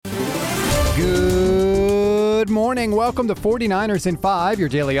Good morning. Welcome to 49ers in 5, your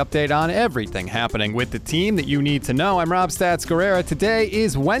daily update on everything happening with the team that you need to know. I'm Rob Stats Guerrera. Today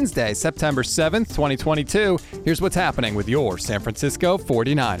is Wednesday, September 7th, 2022. Here's what's happening with your San Francisco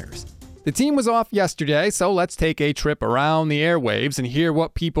 49ers. The team was off yesterday, so let's take a trip around the airwaves and hear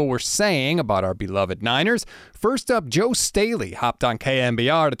what people were saying about our beloved Niners. First up, Joe Staley hopped on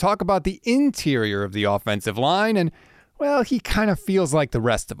KMBR to talk about the interior of the offensive line, and, well, he kind of feels like the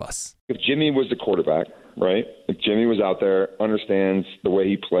rest of us. If Jimmy was the quarterback, right? If Jimmy was out there, understands the way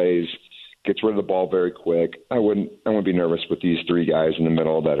he plays, gets rid of the ball very quick, I wouldn't be nervous with these three guys in the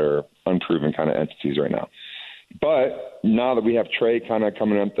middle that are unproven kind of entities right now. But now that we have Trey kind of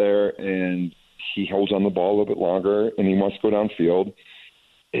coming up there and he holds on the ball a little bit longer and he wants to go downfield,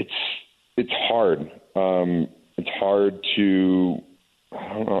 it's hard. It's hard to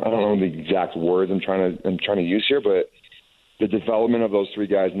I don't know the exact words I'm trying to use here, but the development of those three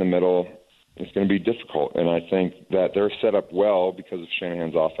guys in the middle is going to be difficult. And I think that they're set up well because of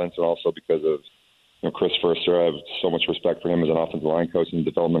Shanahan's offense and also because of Chris Foerster. I have so much respect for him as an offensive line coach and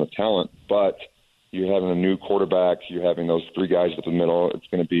development of talent. But you're having a new quarterback, you're having those three guys at the middle. It's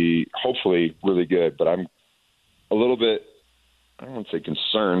going to be hopefully really good. But I'm a little bit, I don't want to say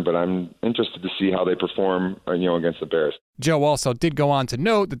concerned, but I'm interested to see how they perform, against the Bears. Joe also did go on to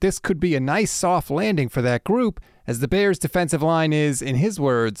note that this could be a nice soft landing for that group, as the Bears' defensive line is, in his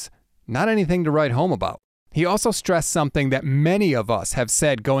words, not anything to write home about. He also stressed something that many of us have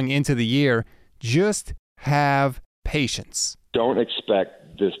said going into the year: just have patience. Don't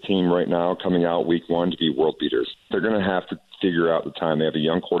expect this team right now coming out week one to be world beaters. They're going to have to figure out the time. They have a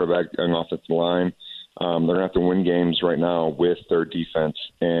young quarterback, young offensive line. They're going to have to win games right now with their defense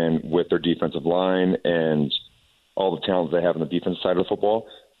and with their defensive line and all the talent they have on the defense side of the football.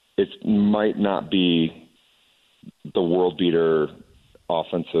 It might not be the world beater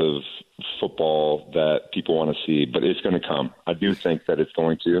offensive football that people want to see, but it's going to come. I do think that it's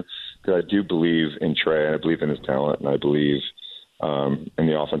going to, because I do believe in Trey. I believe in his talent, and I believe in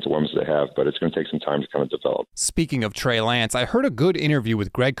the offensive weapons they have, but it's going to take some time to kind of develop. Speaking of Trey Lance, I heard a good interview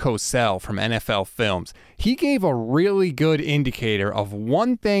with Greg Cosell from NFL Films. He gave a really good indicator of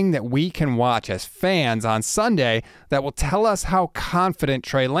one thing that we can watch as fans on Sunday that will tell us how confident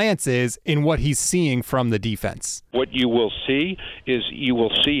Trey Lance is in what he's seeing from the defense. What you will see is you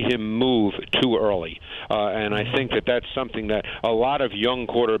will see him move too early. And I think that that's something that a lot of young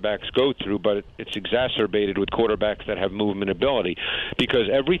quarterbacks go through, but it's exacerbated with quarterbacks that have movement ability, because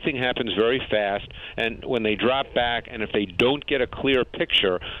everything happens very fast, and when they drop back and if they don't get a clear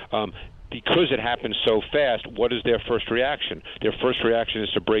picture, because it happens so fast, what is their first reaction? Their first reaction is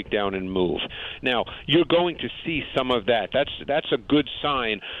to break down and move. Now, you're going to see some of that. That's a good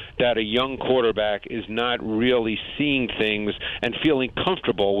sign that a young quarterback is not really seeing things and feeling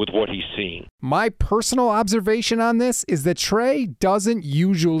comfortable with what he's seeing. My personal observation on this is that Trey doesn't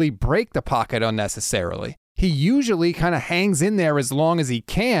usually break the pocket unnecessarily. He usually kind of hangs in there as long as he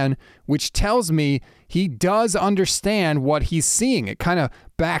can, which tells me he does understand what he's seeing. It kind of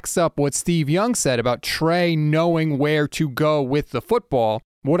backs up what Steve Young said about Trey knowing where to go with the football.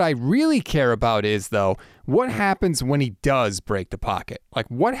 What I really care about is, though, what happens when he does break the pocket?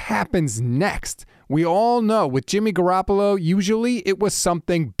 Like, what happens next? We all know with Jimmy Garoppolo, usually it was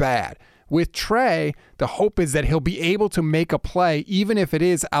something bad. With Trey, the hope is that he'll be able to make a play, even if it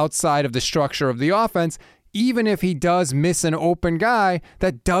is outside of the structure of the offense. Even if he does miss an open guy,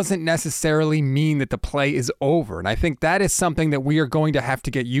 that doesn't necessarily mean that the play is over. And I think that is something that we are going to have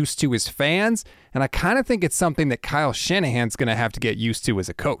to get used to as fans. And I kind of think it's something that Kyle Shanahan's going to have to get used to as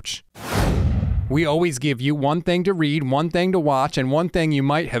a coach. We always give you one thing to read, one thing to watch, and one thing you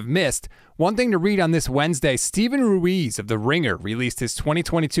might have missed. One thing to read on this Wednesday: Steven Ruiz of The Ringer released his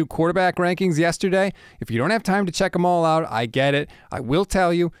 2022 quarterback rankings yesterday. If you don't have time to check them all out, I get it. I will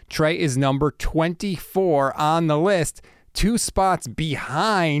tell you, Trey is number 24 on the list, 2 spots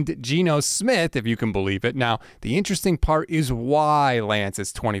behind Geno Smith, if you can believe it. Now, the interesting part is why Lance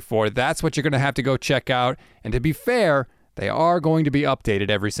is 24. That's what you're going to have to go check out. And to be fair, they are going to be updated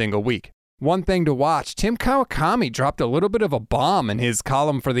every single week. One thing to watch: Tim Kawakami dropped a little bit of a bomb in his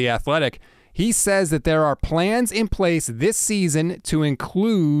column for The Athletic. He says that there are plans in place this season to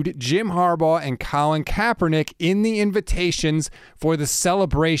include Jim Harbaugh and Colin Kaepernick in the invitations for the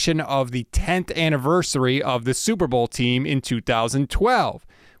celebration of the 10th anniversary of the Super Bowl team in 2012.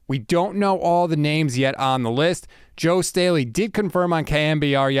 We don't know all the names yet on the list. Joe Staley did confirm on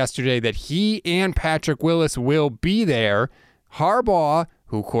KMBR yesterday that he and Patrick Willis will be there. Harbaugh,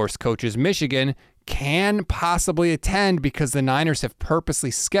 who of course coaches Michigan, can possibly attend because the Niners have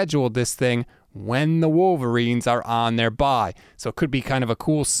purposely scheduled this thing when the Wolverines are on their bye. So it could be kind of a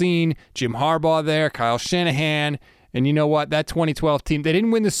cool scene. Jim Harbaugh there, Kyle Shanahan. And you know what? That 2012 team, they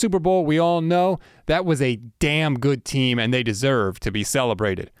didn't win the Super Bowl. We all know that was a damn good team, and they deserve to be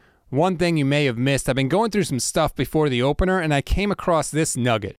celebrated. One thing you may have missed, I've been going through some stuff before the opener, and I came across this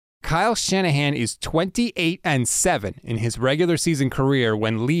nugget. Kyle Shanahan is 28-7 in his regular season career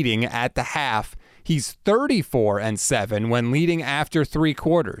when leading at the half. He's 34-7 when leading after 3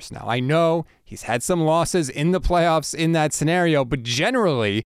 quarters. Now, I know he's had some losses in the playoffs in that scenario, but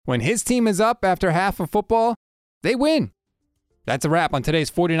generally, when his team is up after half of football, they win. That's a wrap on today's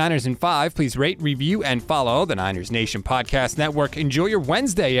 49ers in 5. Please rate, review, and follow the Niners Nation Podcast Network. Enjoy your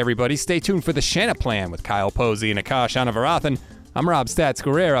Wednesday, everybody. Stay tuned for the Shanna Plan with Kyle Posey and Akash Anavarathan. I'm Rob Stats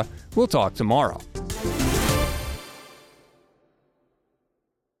Guerrera. We'll talk tomorrow.